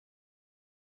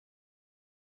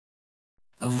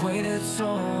I've waited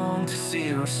so long to see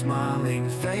her smiling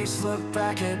face look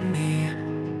back at me.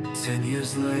 10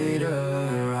 years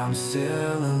later, I'm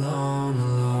still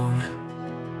alone.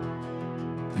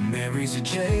 Memories are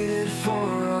jaded,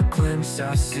 for a glimpse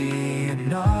I see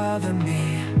another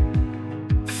me,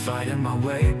 fighting my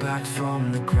way back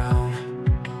from the ground.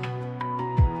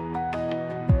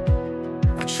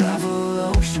 I travel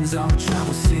oceans, I'll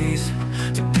travel seas,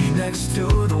 to be next to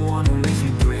the one who makes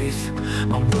me breathe.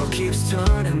 My world keeps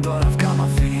turning, but I've got my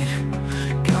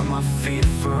feet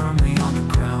firmly on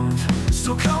the ground.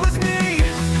 So come with me,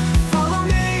 follow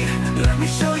me, let me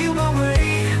show you my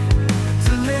way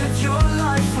to live your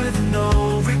life with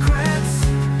no regrets.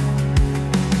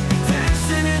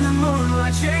 Dancing in the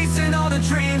moonlight, chasing all the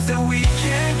dreams that we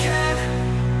can't get.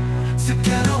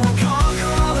 Together we'll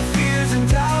conquer all the fears and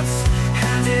doubts.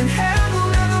 Hand in hand,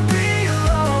 we'll never be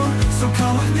alone. So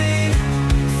come with me,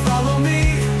 follow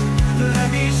me,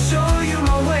 let me show you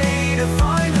my way to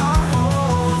find our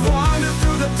home. Wander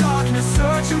through the darkness,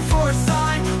 searching for a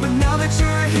sign, but now that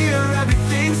you're here,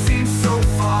 everything seems so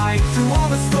fine. Through all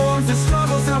the storms and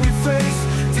struggles that we face,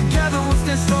 together we'll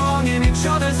stand strong in each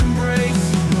other's embrace.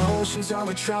 Oceans are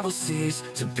we travel seas,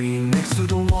 to be next to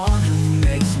the one who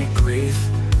makes me breathe.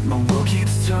 My world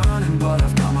keeps turning, but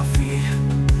I've got my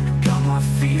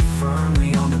feet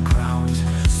firmly on the ground.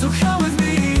 So come with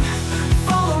me,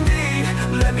 follow me,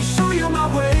 let me show you my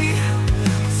way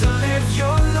to live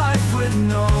your life with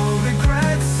no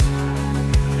regrets.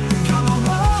 Come on,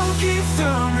 won't keep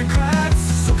some regrets.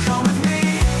 So come with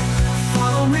me,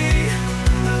 follow me,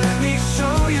 let me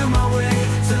show you my way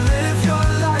to live your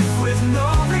life with no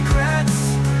regrets.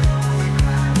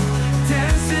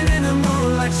 Dancing in the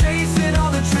moonlight, chasing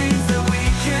all the dreams that we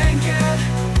can't get.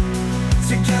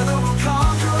 Together we'll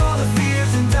conquer all the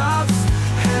fears and doubts.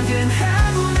 Hand in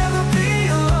hand, we'll never be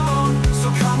alone.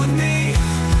 So come with me,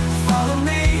 follow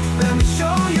me, let me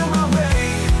show you my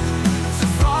way to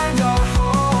find our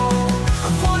home.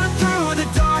 I'm wandering through the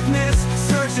darkness,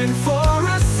 searching for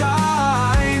a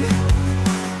sign,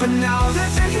 but now that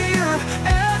you're here,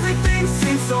 everything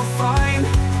seems so fine.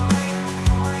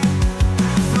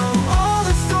 Through all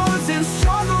the storms and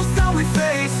struggles that we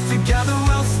face, together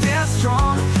we'll stand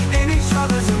strong in each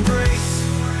other's embrace.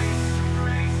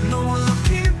 No one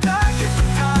looking back at the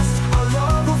past, our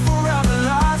love will forever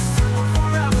last.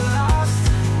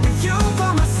 With you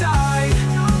by my side,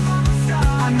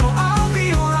 I know I'll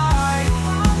be alright.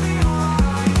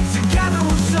 Together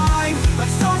we'll shine, like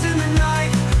stars in the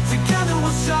night. Together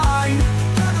we'll shine.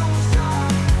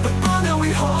 The bond that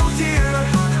we hold dear,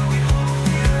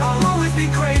 I'll always be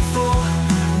grateful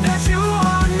that you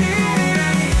are near.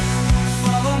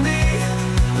 Follow me,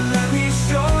 let me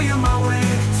show you my way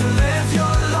to live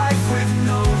your life with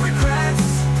no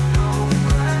regrets.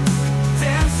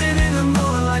 Dancing in the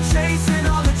moonlight, chasing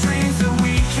all the dreams that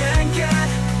we can't get.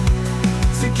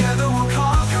 Together we'll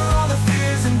conquer all the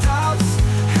fears and doubts.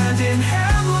 Hand in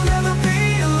hand, we'll never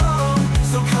be alone.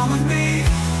 So come with me,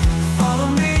 follow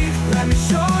me, let me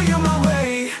show you my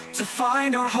way to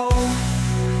find our home.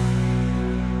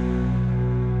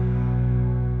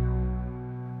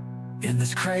 In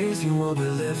this crazy world we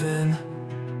live in,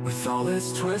 with all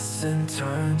its twists and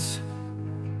turns,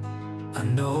 I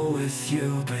know with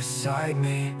you beside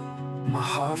me, my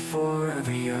heart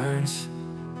forever yearns.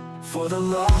 For the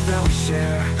love that we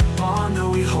share, the bond that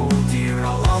we hold dear,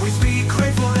 I'll always be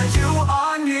grateful that you